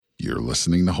You're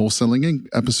listening to Wholesaling Inc.,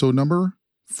 episode number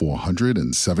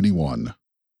 471.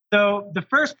 So the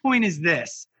first point is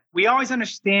this. We always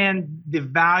understand the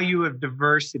value of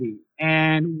diversity,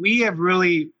 and we have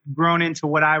really grown into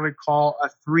what I would call a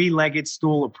three-legged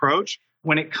stool approach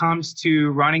when it comes to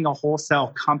running a wholesale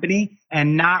company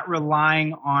and not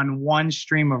relying on one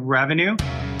stream of revenue.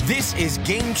 This is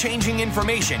game-changing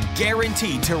information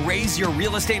guaranteed to raise your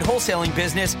real estate wholesaling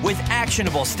business with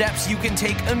actionable steps you can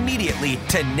take immediately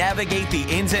to navigate the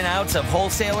ins and outs of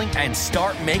wholesaling and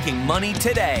start making money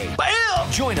today.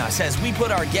 Bam! Join us as we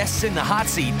put our guests in the hot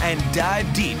seat and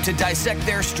dive deep to dissect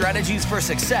their strategies for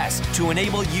success to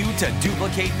enable you to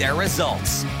duplicate their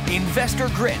results. Investor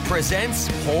Grit presents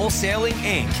Wholesaling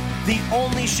Inc., the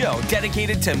only show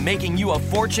dedicated to making you a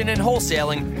fortune in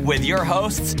wholesaling with your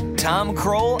hosts, Tom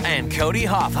Kroll and Cody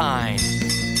Hoffheim.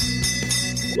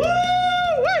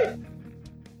 Woo-wee!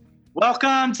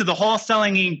 Welcome to the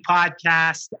Wholesaling Inc.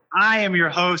 podcast. I am your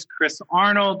host, Chris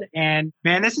Arnold. And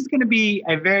man, this is going to be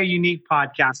a very unique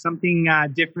podcast, something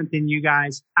different than you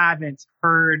guys haven't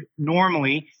heard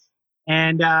normally.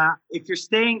 And if you're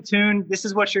staying tuned, this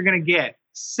is what you're going to get.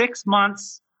 6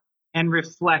 months and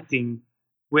reflecting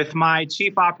with my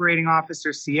Chief Operating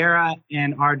Officer, Sierra,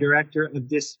 and our Director of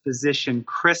Disposition,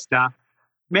 Krista.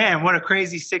 Man, what a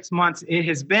crazy 6 months it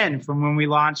has been from when we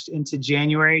launched into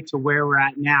January to where we're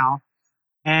at now.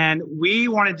 And we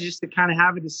wanted just to kind of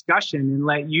have a discussion and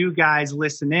let you guys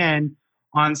listen in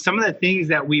on some of the things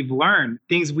that we've learned,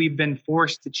 things we've been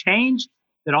forced to change,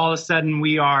 that all of a sudden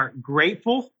we are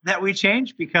grateful that we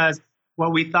changed because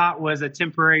what we thought was a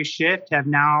temporary shift have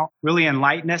now really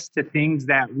enlightened us to things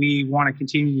that we want to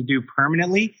continue to do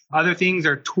permanently. Other things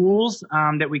are tools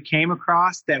that we came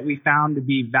across that we found to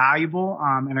be valuable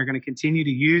and are going to continue to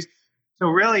use. So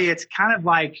really, it's kind of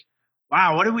like,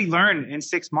 wow, what did we learn in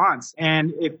 6 months?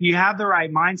 And if you have the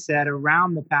right mindset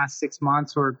around the past 6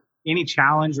 months or any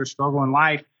challenge or struggle in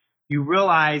life, you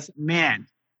realize, man,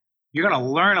 you're going to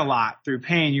learn a lot through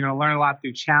pain. You're going to learn a lot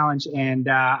through challenge. And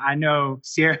I know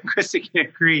Sierra and Krista can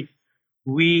agree.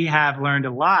 We have learned a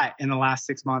lot in the last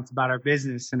 6 months about our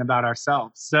business and about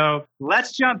ourselves. So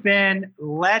let's jump in.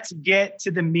 Let's get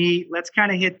to the meat. Let's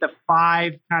kind of hit the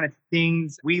 5 kind of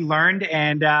things we learned.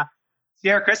 And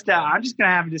Sierra, Krista, I'm just going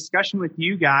to have a discussion with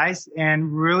you guys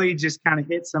and really just kind of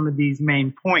hit some of these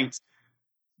main points.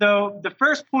 So the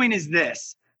first point is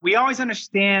this. We always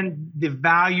understand the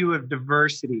value of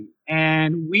diversity,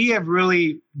 and we have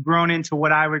really grown into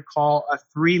what I would call a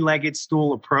three-legged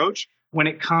stool approach when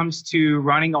it comes to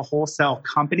running a wholesale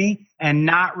company and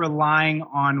not relying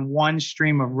on one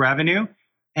stream of revenue.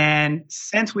 And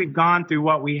since we've gone through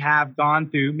what we have gone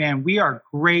through, man, we are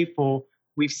grateful.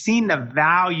 We've seen the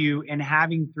value in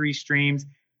having 3 streams.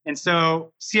 And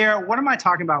so, Sierra, what am I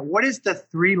talking about? What is the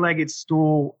three-legged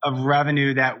stool of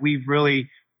revenue that we've really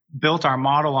built our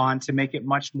model on to make it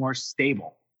much more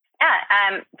stable?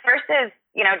 Yeah. First is,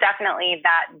 definitely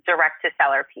that direct to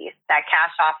seller piece, that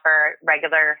cash offer,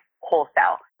 regular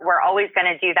wholesale. We're always going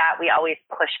to do that. We always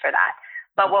push for that.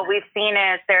 But what we've seen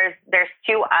is there's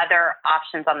 2 other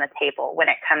options on the table when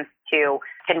it comes to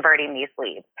converting these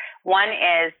leads. One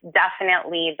is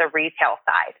definitely the retail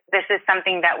side. This is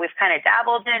something that we've kind of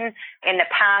dabbled in the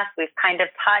past. We've kind of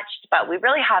touched, but we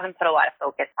really haven't put a lot of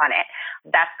focus on it.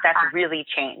 That's really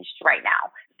changed right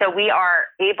now. So we are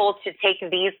able to take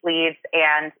these leads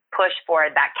and push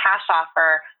for that cash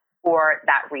offer or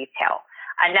that retail.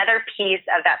 Another piece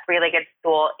of that three-legged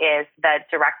stool is the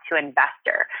direct to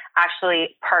investor,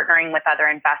 actually partnering with other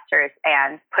investors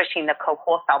and pushing the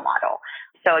co-wholesale model.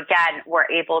 So again, we're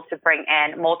able to bring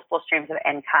in multiple streams of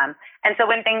income. And so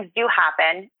when things do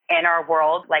happen in our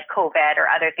world, like COVID or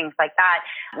other things like that,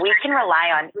 we can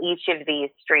rely on each of these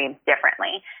streams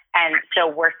differently. And so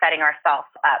we're setting ourselves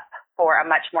up for a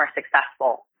much more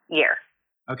successful year.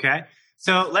 Okay.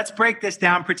 So let's break this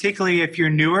down, particularly if you're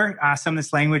newer. Some of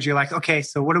this language, you're like, okay,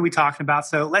 so what are we talking about?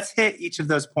 So let's hit each of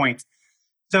those points.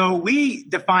 So we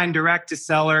define direct to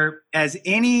seller as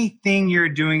anything you're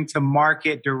doing to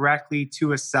market directly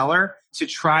to a seller to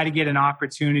try to get an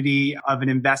opportunity of an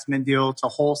investment deal to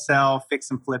wholesale, fix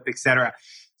and flip, et cetera.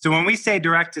 So when we say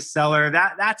direct to seller,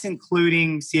 that's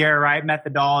including Sierra, right?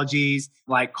 Methodologies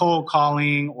like cold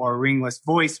calling or ringless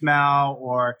voicemail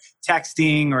or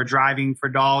texting or driving for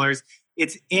dollars.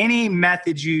 It's any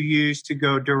method you use to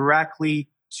go directly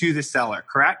to the seller,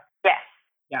 correct? Yes.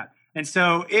 Yeah. And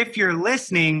so if you're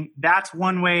listening, that's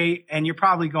one way. And you're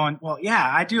probably going, well, yeah,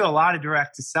 I do a lot of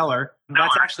direct to seller.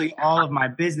 That's actually all of my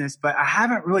business, but I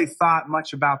haven't really thought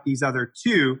much about these other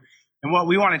two. And what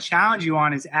we want to challenge you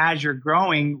on is as you're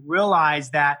growing, realize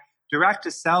that direct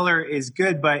to seller is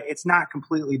good, but it's not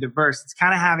completely diverse. It's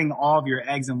kind of having all of your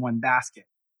eggs in one basket.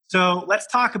 So let's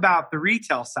talk about the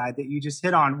retail side that you just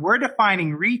hit on. We're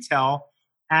defining retail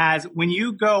as when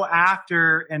you go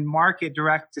after and market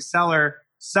direct to seller,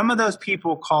 some of those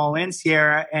people call in,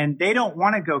 Sierra, and they don't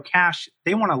want to go cash.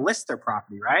 They want to list their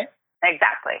property, right?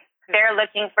 Exactly. They're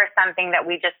looking for something that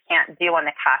we just can't do on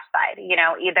the cash side.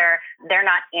 Either they're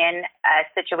not in a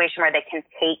situation where they can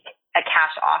take a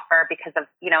cash offer because of,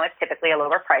 it's typically a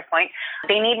lower price point.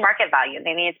 They need market value.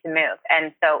 They need to move.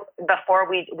 And so before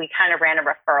we kind of ran a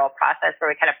referral process where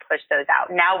we kind of pushed those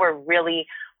out. Now we're really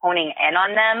honing in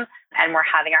on them, and we're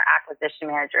having our acquisition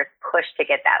managers push to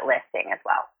get that listing as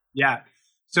well. Yeah.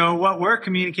 So what we're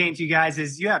communicating to you guys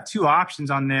is you have two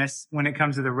options on this when it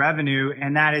comes to the revenue.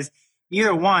 And that is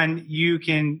either one, you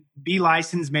can be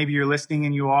licensed, maybe you're listing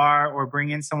and you are, or bring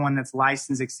in someone that's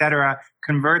licensed, et cetera,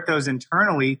 convert those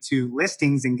internally to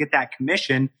listings and get that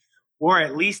commission, or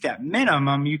at least at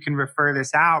minimum, you can refer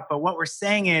this out. But what we're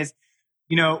saying is,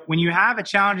 when you have a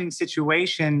challenging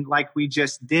situation like we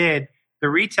just did, the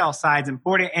retail side's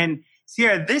important. And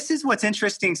Sierra, this is what's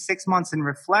interesting 6 months in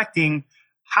reflecting.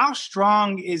 How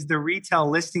strong is the retail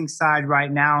listing side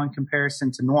right now in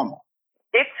comparison to normal?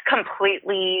 It's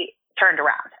completely turned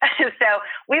around. So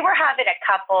we were having a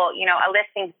couple, a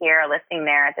listing here, a listing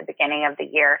there at the beginning of the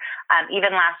year.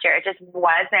 Even last year, it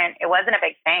wasn't a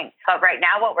big thing. But right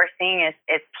now what we're seeing is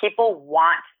people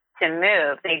want to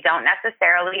move. They don't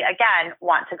necessarily, again,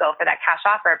 want to go for that cash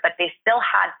offer, but they still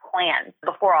had plans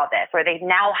before all this, or they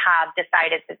now have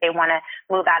decided that they want to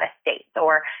move out of state,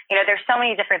 or, there's so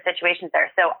many different situations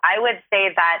there. So I would say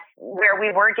that where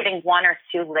we were getting 1 or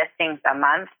 2 listings a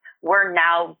month, we're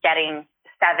now getting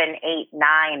 7, 8,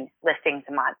 9 listings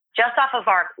a month, just off of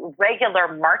our regular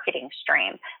marketing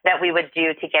stream that we would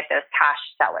do to get those cash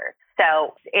sellers.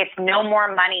 So it's no more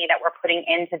money that we're putting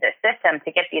into the system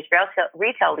to get these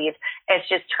retail leads. It's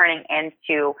just turning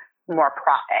into more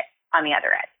profit on the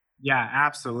other end. Yeah,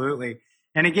 absolutely.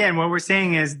 And again, what we're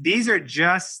saying is these are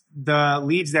just the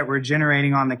leads that we're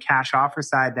generating on the cash offer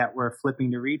side that we're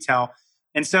flipping to retail.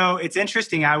 And so it's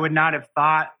interesting. I would not have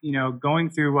thought,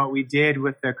 going through what we did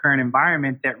with the current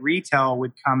environment, that retail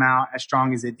would come out as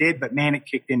strong as it did. But man, it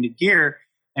kicked into gear.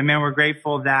 And man, we're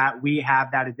grateful that we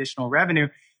have that additional revenue.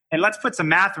 And let's put some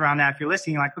math around that. If you're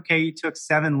listening, like, okay, you took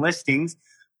 7 listings.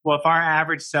 Well, if our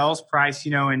average sales price,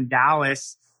 in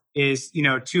Dallas is,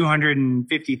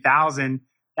 250,000,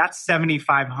 that's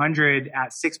 7,500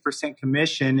 at 6%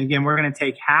 commission. Again, we're going to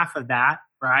take half of that,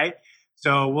 right?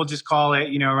 So we'll just call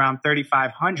it, around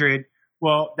 3,500.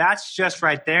 Well, that's just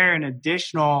right there an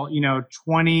additional,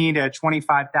 $20,000 to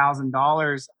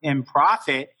 $25,000 in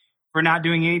profit for not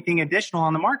doing anything additional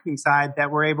on the marketing side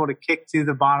that we're able to kick to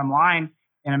the bottom line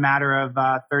in a matter of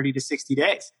 30 to 60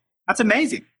 days. That's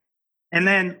amazing. And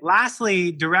then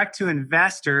lastly, direct to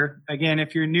investor. Again,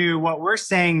 if you're new, what we're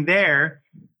saying there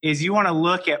is you want to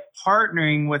look at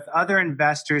partnering with other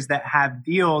investors that have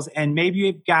deals, and maybe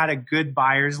you've got a good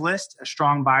buyers list, a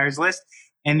strong buyers list,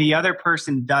 and the other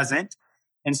person doesn't.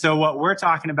 And so what we're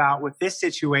talking about with this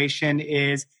situation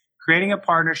is creating a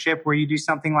partnership where you do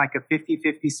something like a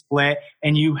 50-50 split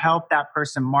and you help that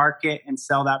person market and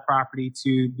sell that property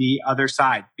to the other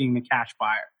side, being the cash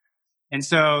buyer. And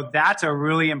so that's a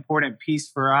really important piece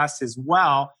for us as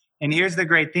well. And here's the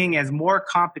great thing: as more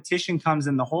competition comes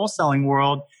in the wholesaling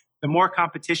world, the more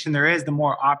competition there is, the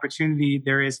more opportunity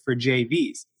there is for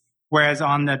JVs. Whereas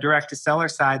on the direct to seller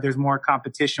side, there's more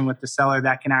competition with the seller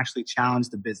that can actually challenge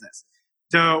the business.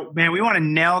 So, man, we want to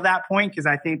nail that point because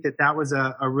I think that was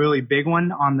a really big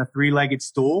one on the 3-legged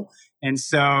stool. And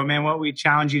so, man, what we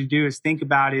challenge you to do is think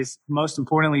about is, most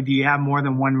importantly, do you have more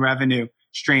than one revenue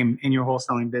stream in your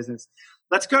wholesaling business?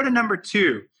 Let's go to number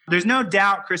 2. There's no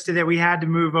doubt, Krista, that we had to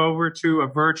move over to a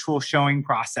virtual showing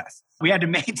process. We had to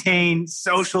maintain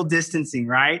social distancing,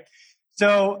 right?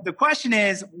 So the question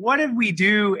is, what did we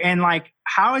do? And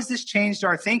how has this changed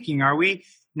our thinking? Are we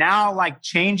now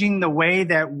changing the way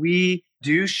that we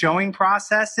do showing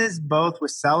processes, both with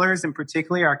sellers and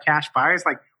particularly our cash buyers?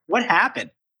 What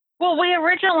happened? Well, we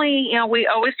originally, we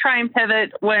always try and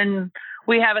pivot when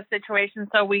we have a situation.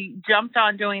 So we jumped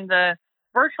on doing the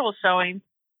virtual showing.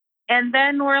 And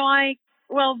then we're like,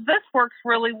 well, this works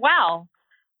really well.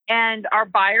 And our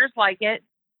buyers like it.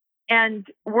 And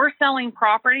we're selling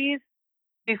properties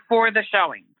before the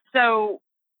showing. So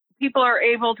people are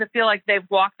able to feel like they've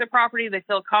walked the property. They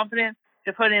feel confident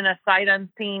to put in a sight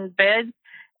unseen bid.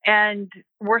 And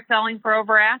we're selling for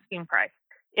over asking price.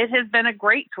 It has been a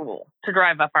great tool to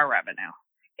drive up our revenue,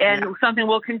 and something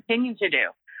we'll continue to do.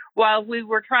 While we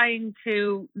were trying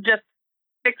to just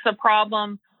fix a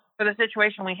problem for the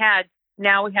situation we had,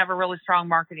 now we have a really strong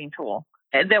marketing tool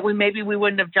that maybe we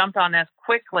wouldn't have jumped on as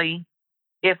quickly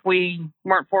if we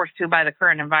weren't forced to by the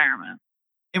current environment.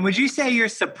 And would you say you're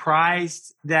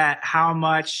surprised that how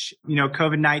much,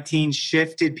 COVID-19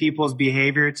 shifted people's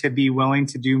behavior to be willing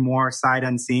to do more sight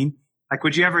unseen? Like,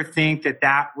 would you ever think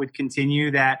that would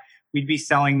continue, that we'd be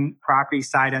selling property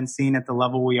sight unseen at the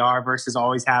level we are versus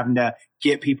always having to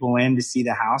get people in to see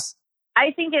the house?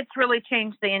 I think it's really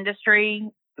changed the industry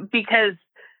because,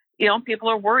 people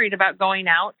are worried about going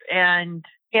out and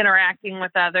interacting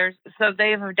with others. So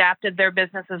they've adapted their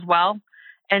business as well.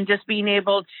 And just being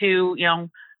able to,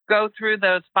 go through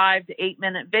those 5 to 8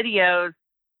 minute videos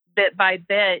bit by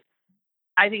bit,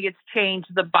 I think it's changed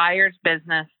the buyer's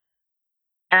business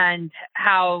and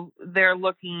how they're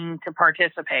looking to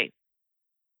participate.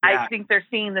 Yeah. I think they're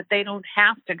seeing that they don't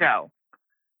have to go.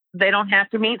 They don't have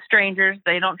to meet strangers.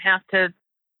 They don't have to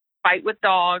fight with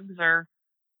dogs or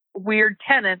weird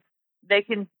tenants. They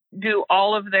can do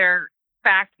all of their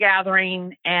fact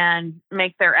gathering and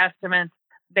make their estimates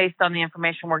based on the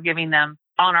information we're giving them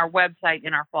on our website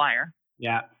in our flyer.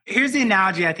 Yeah. Here's the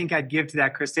analogy I think I'd give to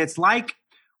that, Krista. It's like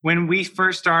when we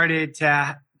first started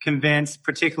to convince,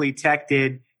 particularly tech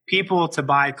did, people to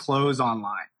buy clothes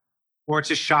online or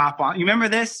to shop on. You remember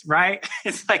this, right?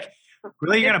 It's like,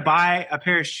 really, you're going to buy a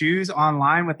pair of shoes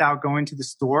online without going to the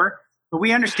store? But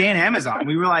we understand Amazon.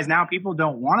 We realize now people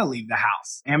don't want to leave the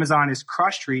house. Amazon has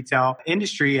crushed retail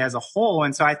industry as a whole.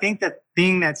 And so I think the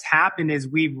thing that's happened is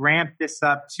we've ramped this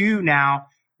up too now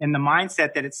in the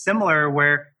mindset that it's similar,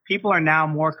 where people are now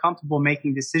more comfortable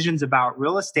making decisions about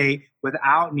real estate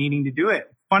without needing to do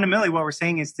it. Fundamentally, what we're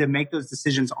saying is to make those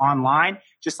decisions online,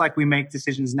 just like we make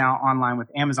decisions now online with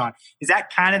Amazon. Is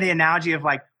that kind of the analogy of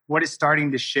like what is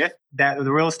starting to shift, that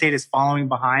the real estate is following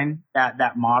behind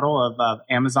that model of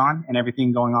Amazon and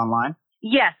everything going online?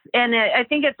 Yes. And I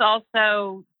think it's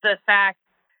also the fact,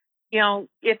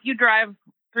 if you drive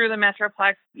through the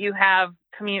Metroplex, you have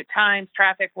commute times,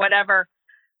 traffic, whatever.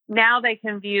 Now they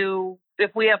can view,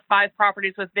 if we have 5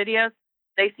 properties with videos,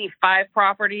 they see 5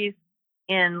 properties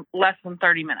in less than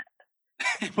 30 minutes.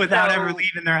 Without ever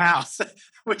leaving their house,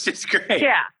 which is great.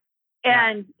 Yeah.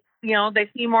 And, they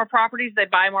see more properties, they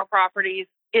buy more properties.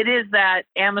 It is that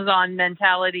Amazon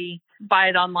mentality, buy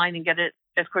it online and get it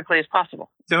as quickly as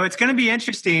possible. So it's going to be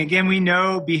interesting. Again, we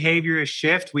know behavior is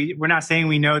shift. We're not saying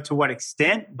we know to what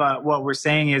extent, but what we're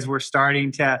saying is we're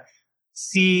starting to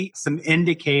see some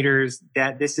indicators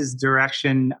that this is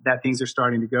direction that things are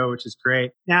starting to go, which is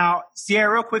great. Now,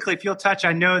 Sierra, real quickly, if you'll touch,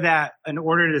 I know that in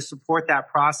order to support that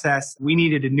process, we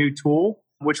needed a new tool,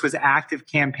 which was Active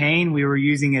Campaign. We were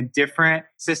using a different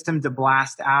system to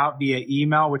blast out via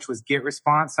email, which was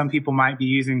GetResponse. Some people might be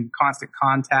using Constant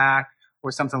Contact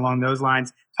or something along those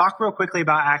lines. Talk real quickly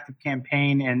about Active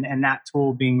Campaign and that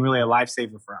tool being really a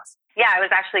lifesaver for us. Yeah, I was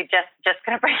actually just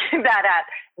going to bring that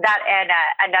and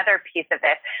another piece of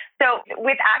this. So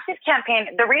with Active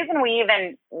Campaign, the reason we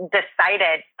even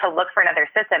decided to look for another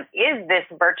system is this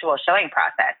virtual showing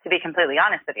process, to be completely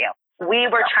honest with you. We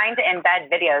were trying to embed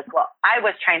videos. Well, I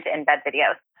was trying to embed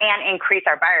videos and increase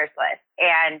our buyers list.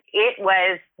 And it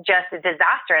was just a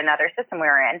disaster in the other system we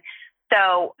were in.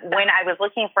 So when I was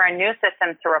looking for a new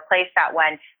system to replace that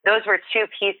one, those were 2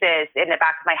 pieces in the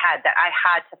back of my head that I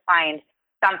had to find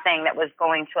something that was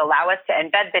going to allow us to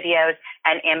embed videos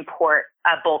and import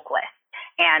a bulk list.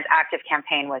 And Active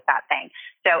Campaign was that thing.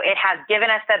 So it has given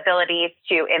us the ability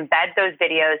to embed those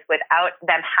videos without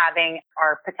them having,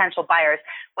 our potential buyers,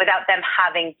 without them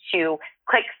having to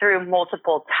click through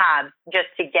multiple tabs just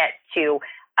to get to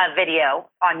a video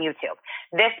on YouTube.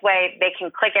 This way, they can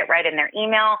click it right in their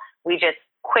email. We just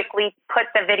quickly put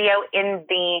the video in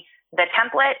the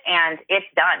template and it's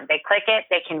done. They click it,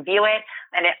 they can view it,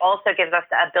 and it also gives us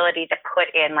the ability to put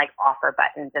in like offer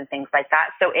buttons and things like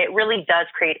that. So it really does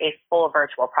create a full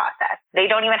virtual process.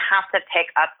 They don't even have to pick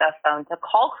up the phone to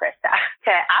call Krista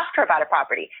to ask her about a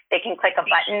property. They can click a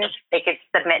button, they can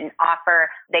submit an offer,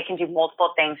 they can do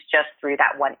multiple things just through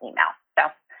that one email.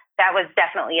 So that was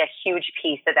definitely a huge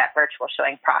piece of that virtual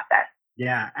showing process.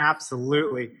 Yeah,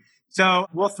 absolutely. So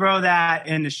we'll throw that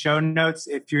in the show notes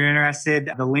if you're interested,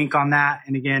 the link on that.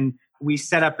 And again, we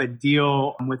set up a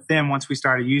deal with them once we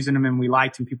started using them and we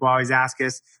liked them. People always ask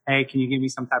us, hey, can you give me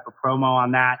some type of promo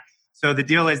on that? So the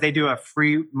deal is they do a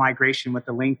free migration with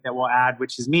the link that we'll add,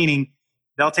 which is meaning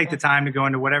they'll take the time to go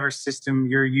into whatever system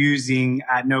you're using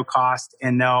at no cost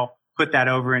and they'll put that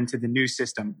over into the new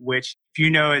system, which if you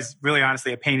know is really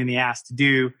honestly a pain in the ass to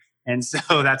do. And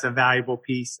so that's a valuable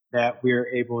piece that we're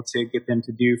able to get them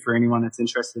to do for anyone that's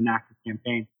interested in Active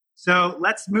Campaign. So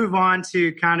let's move on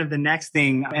to kind of the next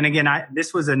thing. And again,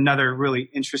 this was another really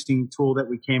interesting tool that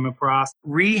we came across,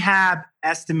 Rehab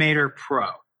Estimator Pro.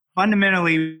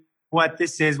 Fundamentally, what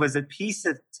this was a piece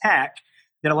of tech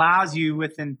that allows you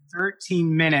within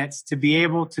 13 minutes to be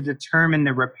able to determine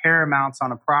the repair amounts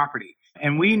on a property.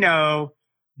 And we know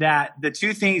that the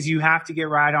two things you have to get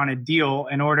right on a deal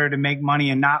in order to make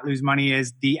money and not lose money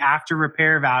is the after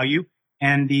repair value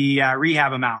and the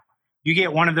rehab amount. You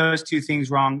get one of those two things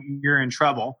wrong, you're in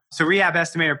trouble. So Rehab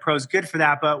Estimator Pro is good for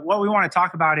that. But what we want to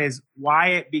talk about is why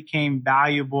it became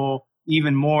valuable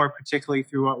even more, particularly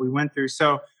through what we went through.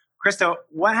 So Krista,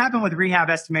 what happened with Rehab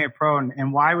Estimator Pro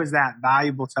and why was that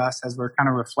valuable to us as we're kind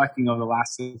of reflecting over the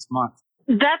last 6 months?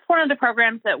 That's one of the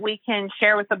programs that we can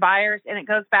share with the buyers, and it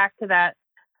goes back to that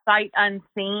sight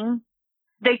unseen.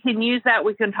 They can use that.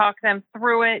 We can talk them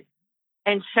through it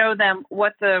and show them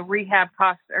what the rehab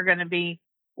costs are going to be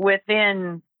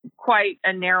within quite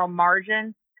a narrow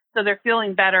margin. So they're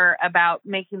feeling better about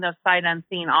making those sight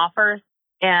unseen offers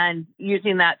and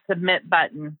using that submit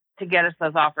button to get us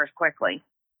those offers quickly.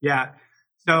 Yeah.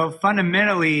 So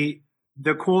fundamentally,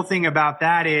 the cool thing about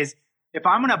that is if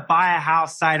I'm going to buy a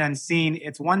house sight unseen,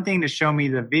 it's one thing to show me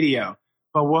the video.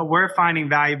 But what we're finding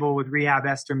valuable with Rehab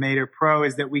Estimator Pro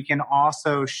is that we can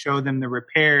also show them the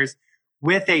repairs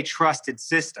with a trusted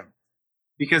system.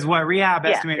 Because what Rehab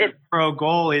Estimator Pro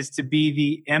goal is to be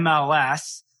the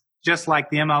MLS, just like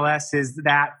the MLS is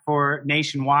that for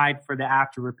nationwide for the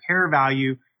after repair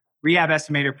value. Rehab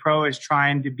Estimator Pro is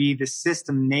trying to be the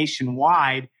system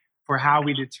nationwide for how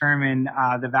we determine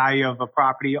the value of a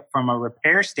property from a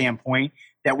repair standpoint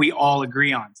that we all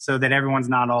agree on so that everyone's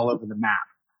not all over the map.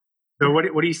 So what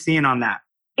are you seeing on that?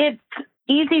 It's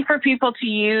easy for people to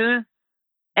use.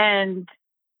 And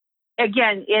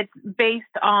again, it's based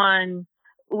on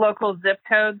local zip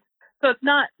codes. So it's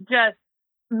not just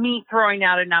me throwing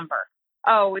out a number.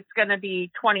 Oh, it's going to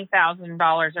be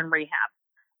 $20,000 in rehab.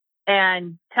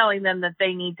 And telling them that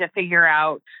they need to figure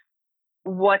out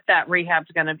what that rehab's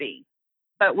going to be.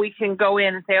 But we can go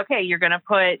in and say, okay, you're going to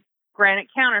put granite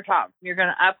countertops. You're going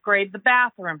to upgrade the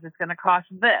bathrooms. It's going to cost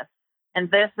this and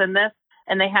this and this.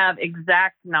 And they have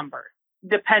exact numbers,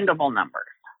 dependable numbers.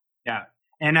 Yeah.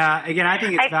 And again, I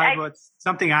think it's valuable. It's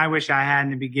something I wish I had in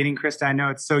the beginning, Krista. I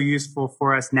know it's so useful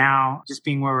for us now, just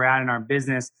being where we're at in our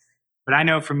business. But I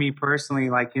know for me personally,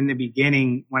 like in the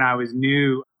beginning, when I was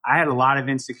new, I had a lot of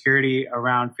insecurity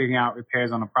around figuring out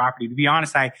repairs on a property. To be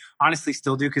honest, I honestly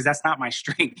still do because that's not my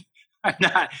strength.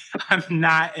 I'm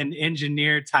not an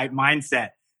engineer type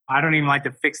mindset. I don't even like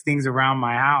to fix things around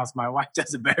my house. My wife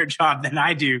does a better job than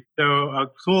I do. So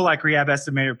a tool like Rehab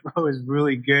Estimator Pro is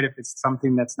really good if it's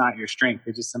something that's not your strength.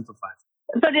 It just simplifies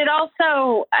it. But it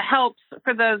also helps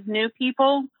for those new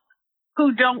people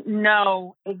who don't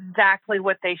know exactly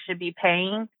what they should be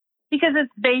paying because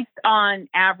it's based on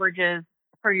averages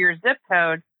for your zip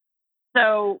code.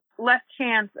 So less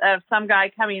chance of some guy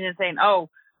coming in and saying, oh,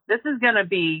 this is going to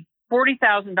be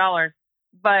 $40,000,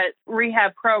 but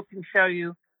Rehab Pro can show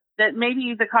you that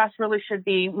maybe the cost really should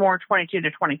be more 22 to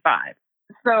 25.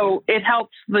 So it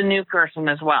helps the new person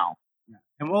as well.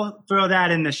 And we'll throw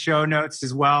that in the show notes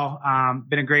as well.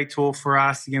 Been a great tool for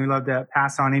us. Again, we love to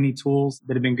pass on any tools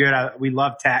that have been good. We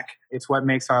love tech. It's what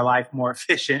makes our life more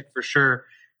efficient for sure.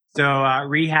 So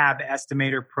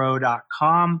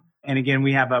rehabestimatorpro.com. And again,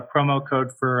 we have a promo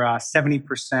code for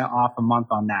 70% off a month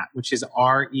on that, which is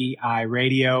REI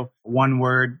radio, one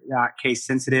word, case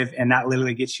sensitive. And that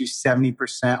literally gets you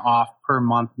 70% off per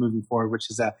month moving forward,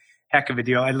 which is a heck of a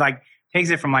deal. It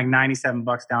takes it from like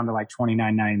 $97 down to like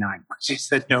 $29.99, which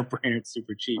is a no-brainer. It's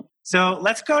super cheap. So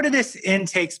let's go to this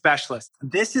intake specialist.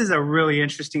 This is a really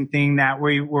interesting thing that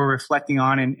we were reflecting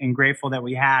on and grateful that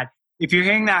we had. If you're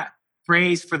hearing that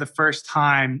phrase for the first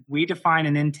time, we define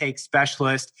an intake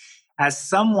specialist as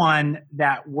someone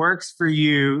that works for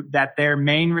you, that their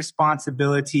main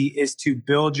responsibility is to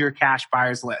build your cash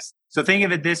buyers list. So think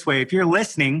of it this way. If you're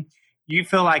listening, you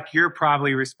feel like you're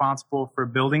probably responsible for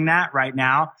building that right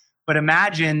now. But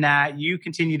imagine that you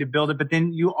continue to build it, but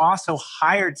then you also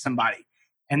hired somebody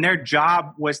and their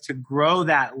job was to grow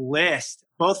that list,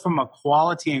 both from a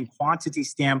quality and quantity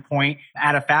standpoint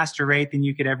at a faster rate than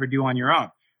you could ever do on your own.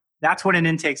 That's what an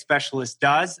intake specialist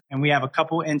does. And we have a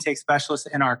couple intake specialists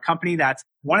in our company. That's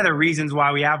one of the reasons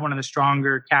why we have one of the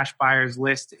stronger cash buyers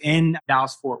lists in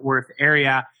Dallas-Fort Worth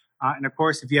area. And of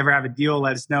course, if you ever have a deal,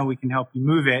 let us know. We can help you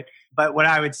move it. But what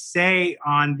I would say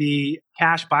on the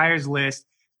cash buyers list,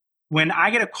 when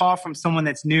I get a call from someone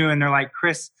that's new and they're like,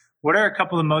 Chris, what are a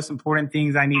couple of the most important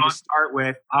things I need to start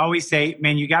with? I always say,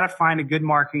 man, you got to find a good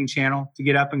marketing channel to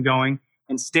get up and going.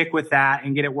 and stick with that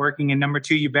and get it working. And number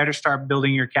two, you better start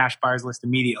building your cash buyers list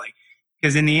immediately,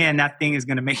 because in the end, that thing is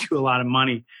going to make you a lot of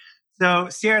money. So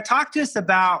Sierra, talk to us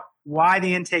about why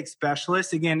the intake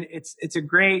specialist. Again, it's a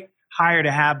great hire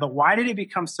to have, but why did it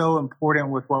become so important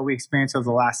with what we experienced over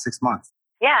the last 6 months?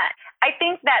 Yeah, I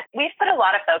think that we've put a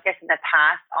lot of focus in the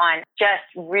past on just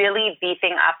really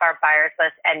beefing up our buyers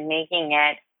list and making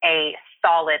it a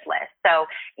solid list. So,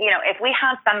 if we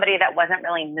have somebody that wasn't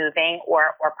really moving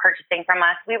or purchasing from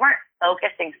us, we weren't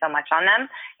focusing so much on them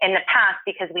in the past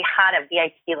because we had a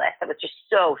VIP list that was just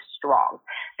so strong.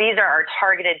 These are our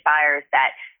targeted buyers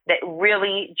that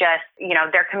really just,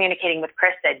 they're communicating with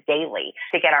Krista daily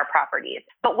to get our properties.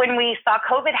 But when we saw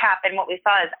COVID happen, what we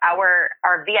saw is our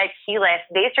VIP list,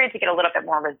 they started to get a little bit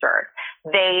more reserved.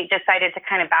 They decided to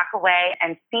kind of back away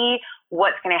and see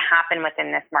what's going to happen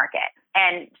within this market.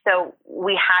 And so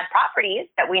we had properties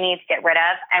that we needed to get rid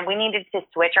of, and we needed to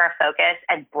switch our focus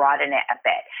and broaden it a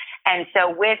bit. And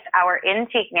so with our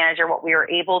intake manager, what we were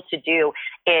able to do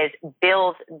is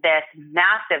build this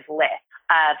massive list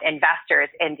of investors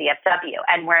in DFW.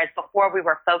 And whereas before we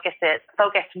were focused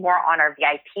more on our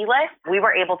VIP list, we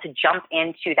were able to jump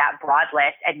into that broad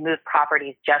list and move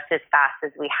properties just as fast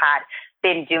as we had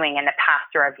been doing in the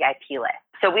past through our VIP list.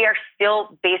 So we are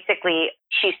still basically,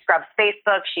 she scrubs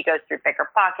Facebook, she goes through Bigger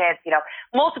Pockets,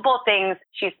 multiple things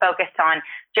she's focused on,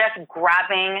 just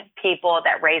grabbing people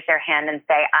that raise their hand and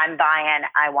say, I'm buying,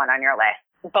 I want on your list.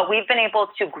 But we've been able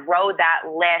to grow that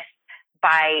list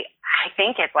by, I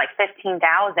think it's like 15,000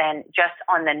 just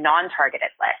on the non-targeted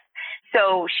list.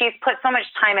 So she's put so much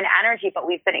time and energy, but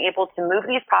we've been able to move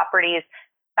these properties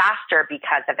faster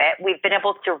because of it. We've been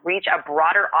able to reach a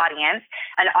broader audience,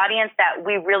 an audience that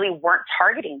we really weren't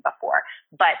targeting before,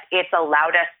 but it's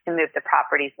allowed us to move the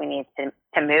properties we need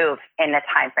to move in the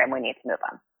time frame we need to move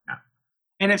them.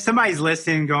 And if somebody's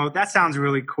listening and go, that sounds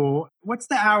really cool, what's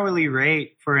the hourly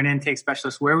rate for an intake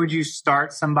specialist? Where would you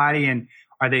start somebody, and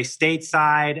are they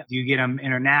stateside? Do you get them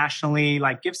internationally?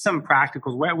 Like, give some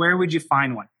practicals. Where would you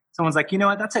find one? Someone's like, you know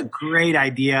what? That's a great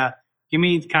idea. Give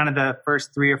me kind of the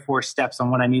first 3 or 4 steps on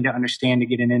what I need to understand to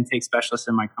get an intake specialist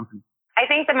in my company. I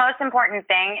think the most important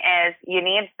thing is you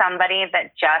need somebody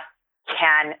that just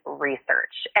can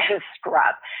research and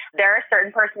scrub. There are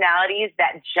certain personalities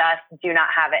that just do not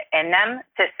have it in them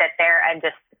to sit there and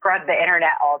just scrub the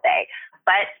internet all day.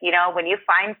 But, when you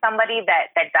find somebody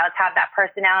that does have that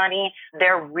personality,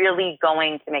 they're really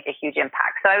going to make a huge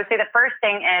impact. So I would say the first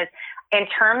thing is, in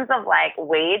terms of like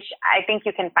wage, I think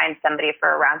you can find somebody for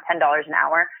around $10 an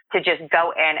hour to just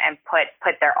go in and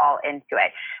put their all into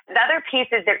it. The other piece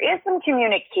is there is some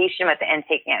communication with the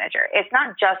intake manager. It's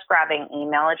not just grabbing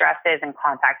email addresses and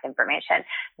contact information.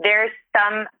 There's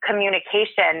some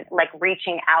communication, like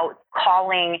reaching out,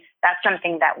 calling. That's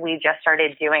something that we just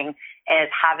started doing, is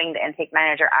having the intake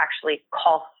manager actually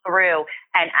call through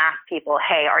and ask people,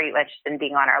 hey, are you interested in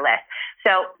being on our list?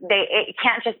 So it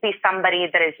can't just be somebody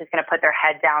that is just going to put their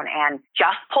head down and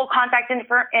just pull contact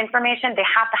information. They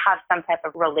have to have some type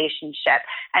of relationship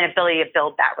and ability to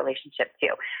build that relationship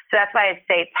too. So that's why I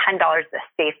say $10 is a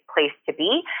safe place to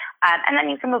be. And then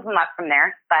you can move them up from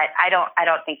there. But I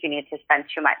don't think you need to spend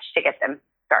too much to get them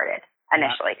started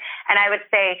initially. And I would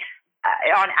say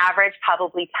on average,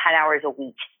 probably 10 hours a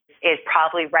week is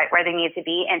probably right where they need to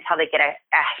be until they get a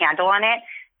handle on it.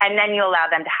 And then you allow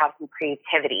them to have some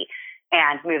creativity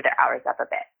and move their hours up a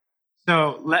bit.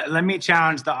 So let me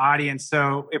challenge the audience.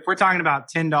 So if we're talking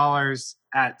about $10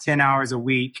 at 10 hours a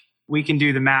week, we can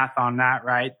do the math on that,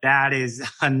 right? That is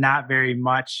not very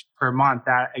much per month.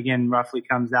 That, again, roughly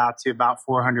comes out to about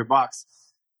 $400.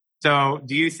 So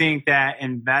do you think that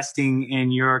investing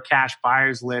in your cash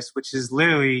buyers list, which is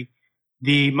literally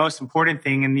the most important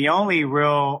thing and the only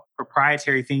real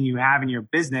proprietary thing you have in your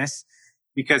business,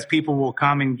 because people will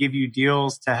come and give you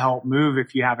deals to help move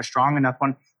if you have a strong enough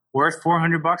one, worth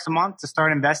 $400 a month to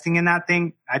start investing in that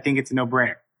thing, I think it's a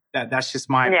no-brainer. That's just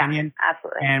my opinion.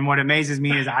 Absolutely. And what amazes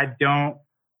me is I don't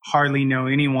hardly know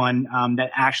anyone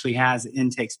that actually has an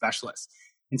intake specialist.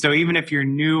 And so even if you're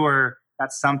newer,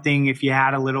 that's something, if you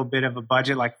had a little bit of a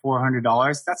budget, like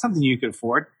 $400, that's something you could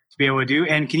afford to be able to do.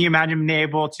 And can you imagine being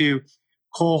able to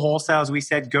wholesale, as we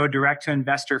said, go direct to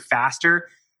investor faster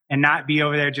and not be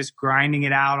over there just grinding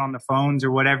it out on the phones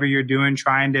or whatever you're doing,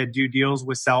 trying to do deals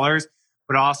with sellers,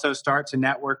 but also start to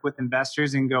network with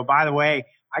investors and go, by the way,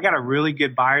 I got a really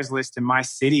good buyers list in my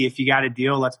city. If you got a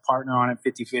deal, let's partner on it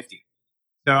 50-50.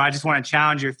 So I just want to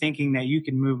challenge your thinking that you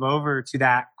can move over to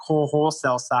that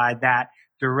wholesale side, that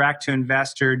direct to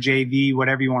investor, JV,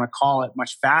 whatever you want to call it,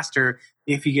 much faster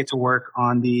if you get to work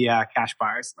on the cash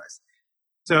buyers list.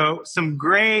 So some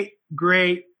great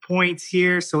points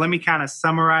here. So let me kind of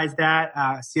summarize that.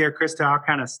 Sierra, Krista, I'll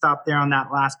kind of stop there on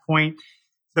that last point.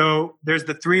 So there's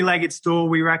the 3-legged stool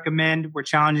we recommend. We're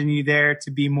challenging you there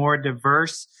to be more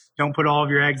diverse. Don't put all of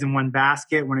your eggs in one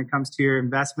basket when it comes to your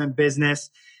investment business.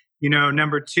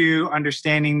 Number 2,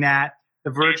 understanding that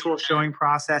the virtual showing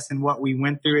process and what we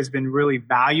went through has been really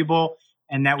valuable,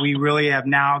 and that we really have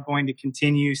now going to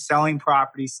continue selling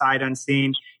properties sight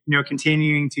unseen,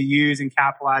 continuing to use and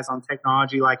capitalize on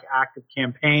technology like Active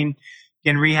Campaign.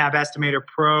 Again, Rehab Estimator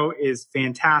Pro is a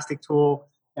fantastic tool.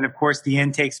 And of course, the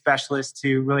intake specialist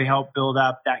to really help build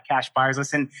up that cash buyers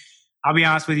list. And I'll be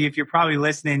honest with you, if you're probably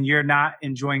listening, you're not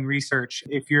enjoying research.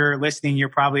 If you're listening, you're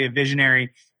probably a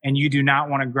visionary and you do not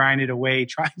want to grind it away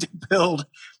trying to build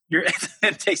your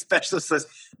intake specialist list.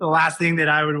 The last thing that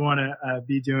I would want to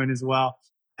be doing as well.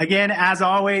 Again, as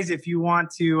always, if you want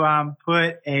to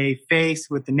put a face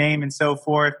with the name and so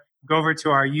forth, go over to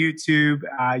our YouTube.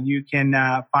 You can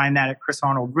find that at Chris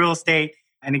Arnold Real Estate.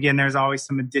 And again, there's always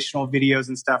some additional videos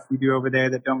and stuff we do over there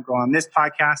that don't go on this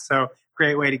podcast. So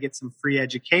great way to get some free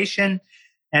education.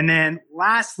 And then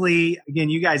lastly, again,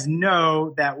 you guys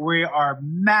know that we are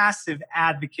massive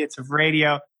advocates of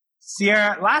radio.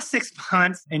 Sierra, last 6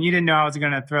 months, and you didn't know I was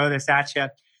going to throw this at you,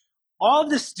 all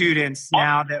the students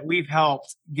now that we've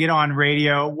helped get on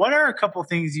radio, what are a couple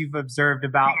things you've observed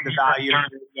about the value of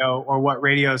radio or what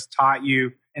radio's taught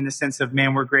you in the sense of,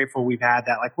 man, we're grateful we've had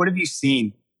that? Like, what have you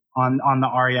seen on the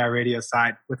REI radio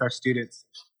side with our students?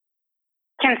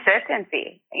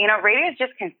 Consistency. Radio is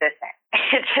just consistent.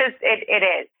 It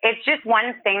is. It's just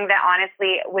one thing that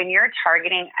honestly, when you're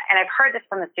targeting, and I've heard this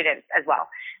from the students as well,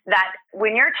 that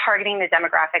when you're targeting the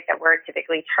demographic that we're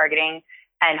typically targeting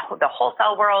and the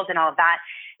wholesale world and all of that,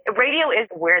 radio is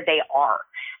where they are.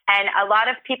 And a lot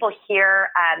of people hear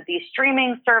these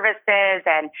streaming services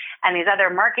and these other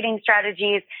marketing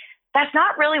strategies. That's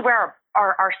not really where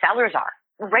our sellers are.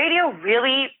 Radio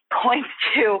really points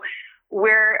to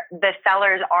where the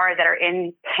sellers are that are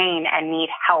in pain and need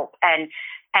help. And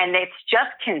it's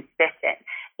just consistent.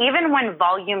 Even when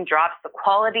volume drops, the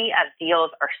quality of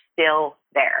deals are still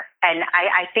there. And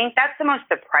I think that's the most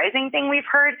surprising thing we've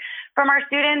heard from our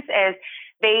students is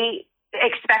they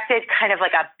expected kind of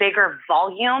like a bigger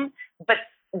volume, but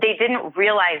they didn't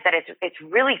realize that it's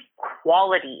really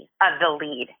quality of the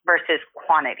lead versus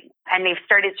quantity. And they've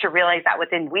started to realize that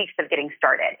within weeks of getting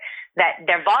started, that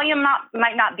their volume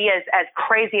might not be as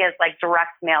crazy as like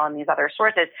direct mail and these other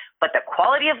sources, but the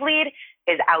quality of lead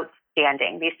is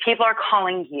outstanding. These people are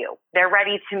calling you. They're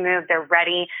ready to move. They're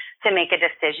ready to make a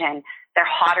decision. They're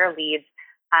hotter leads,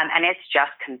 and it's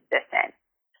just consistent.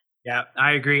 Yeah,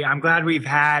 I agree. I'm glad we've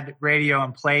had radio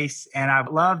in place, and I'd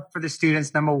love for the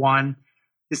students, number one,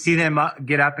 to see them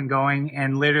get up and going.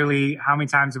 And literally, how many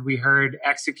times have we heard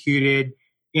executed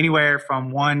anywhere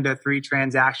from 1 to 3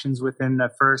 transactions within the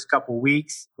first couple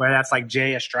weeks, whether that's like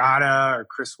Jay Estrada or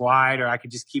Chris White, or I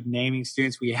could just keep naming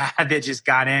students we had that just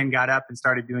got up and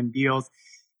started doing deals.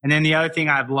 And then the other thing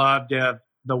I've loved of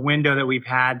the window that we've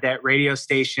had, that radio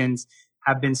stations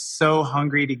have been so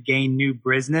hungry to gain new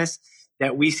business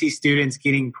that we see students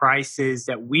getting prices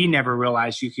that we never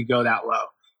realized you could go that low.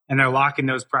 And they're locking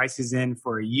those prices in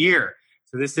for a year.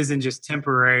 So this isn't just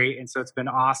temporary. And so it's been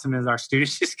awesome as our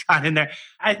students just got in there.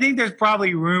 I think there's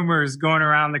probably rumors going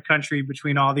around the country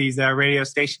between all these radio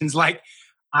stations like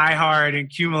iHeart and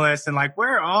Cumulus and like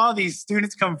where all these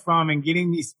students come from and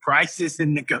getting these prices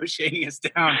and negotiating us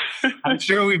down. I'm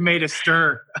sure we've made a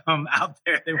stir out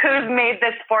there. Who's made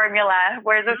this formula?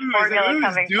 Where's this formula coming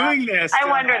from? Who's doing this? I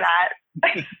wonder that.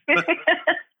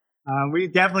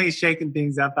 We've definitely shaken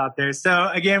things up out there. So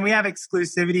again, we have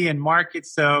exclusivity in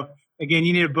markets. So again,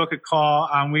 you need to book a call.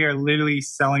 We are literally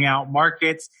selling out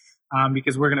markets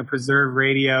because we're going to preserve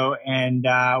radio and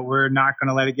we're not going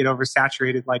to let it get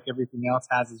oversaturated like everything else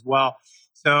has as well.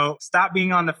 So stop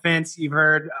being on the fence. You've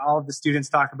heard all of the students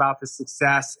talk about the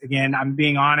success. Again, I'm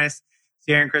being honest.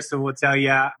 Sarah and Crystal will tell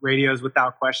you radio is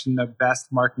without question the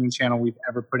best marketing channel we've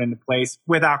ever put into place.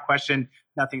 Without question,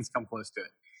 nothing's come close to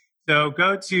it. So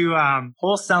go to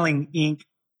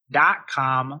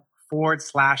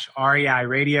wholesalinginc.com/REI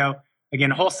radio. Again,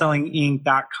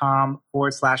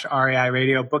 wholesalinginc.com/REI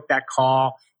radio. Book that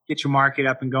call, get your market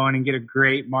up and going, and get a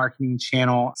great marketing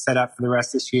channel set up for the rest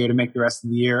of this year to make the rest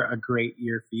of the year a great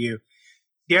year for you.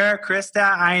 Sierra,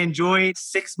 Krista, I enjoyed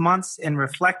 6 months in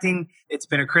reflecting. It's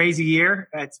been a crazy year.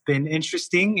 It's been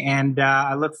interesting. And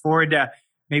I look forward to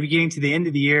maybe getting to the end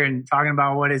of the year and talking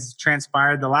about what has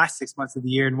transpired the last 6 months of the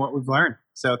year and what we've learned.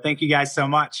 So thank you guys so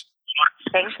much.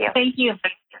 Thank you. Thank you.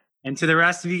 And to the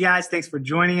rest of you guys, thanks for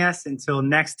joining us. Until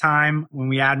next time, when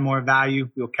we add more value,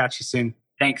 we'll catch you soon.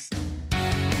 Thanks.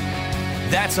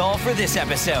 That's all for this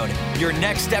episode. Your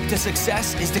next step to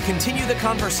success is to continue the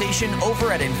conversation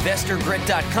over at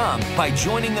investorgrid.com by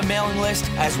joining the mailing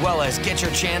list, as well as get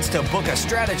your chance to book a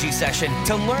strategy session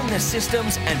to learn the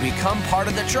systems and become part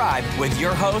of the tribe with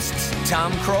your hosts,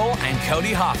 Tom Kroll and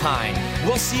Cody Hoffheim.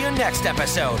 We'll see you next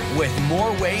episode with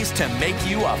more ways to make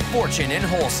you a fortune in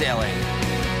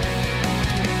wholesaling.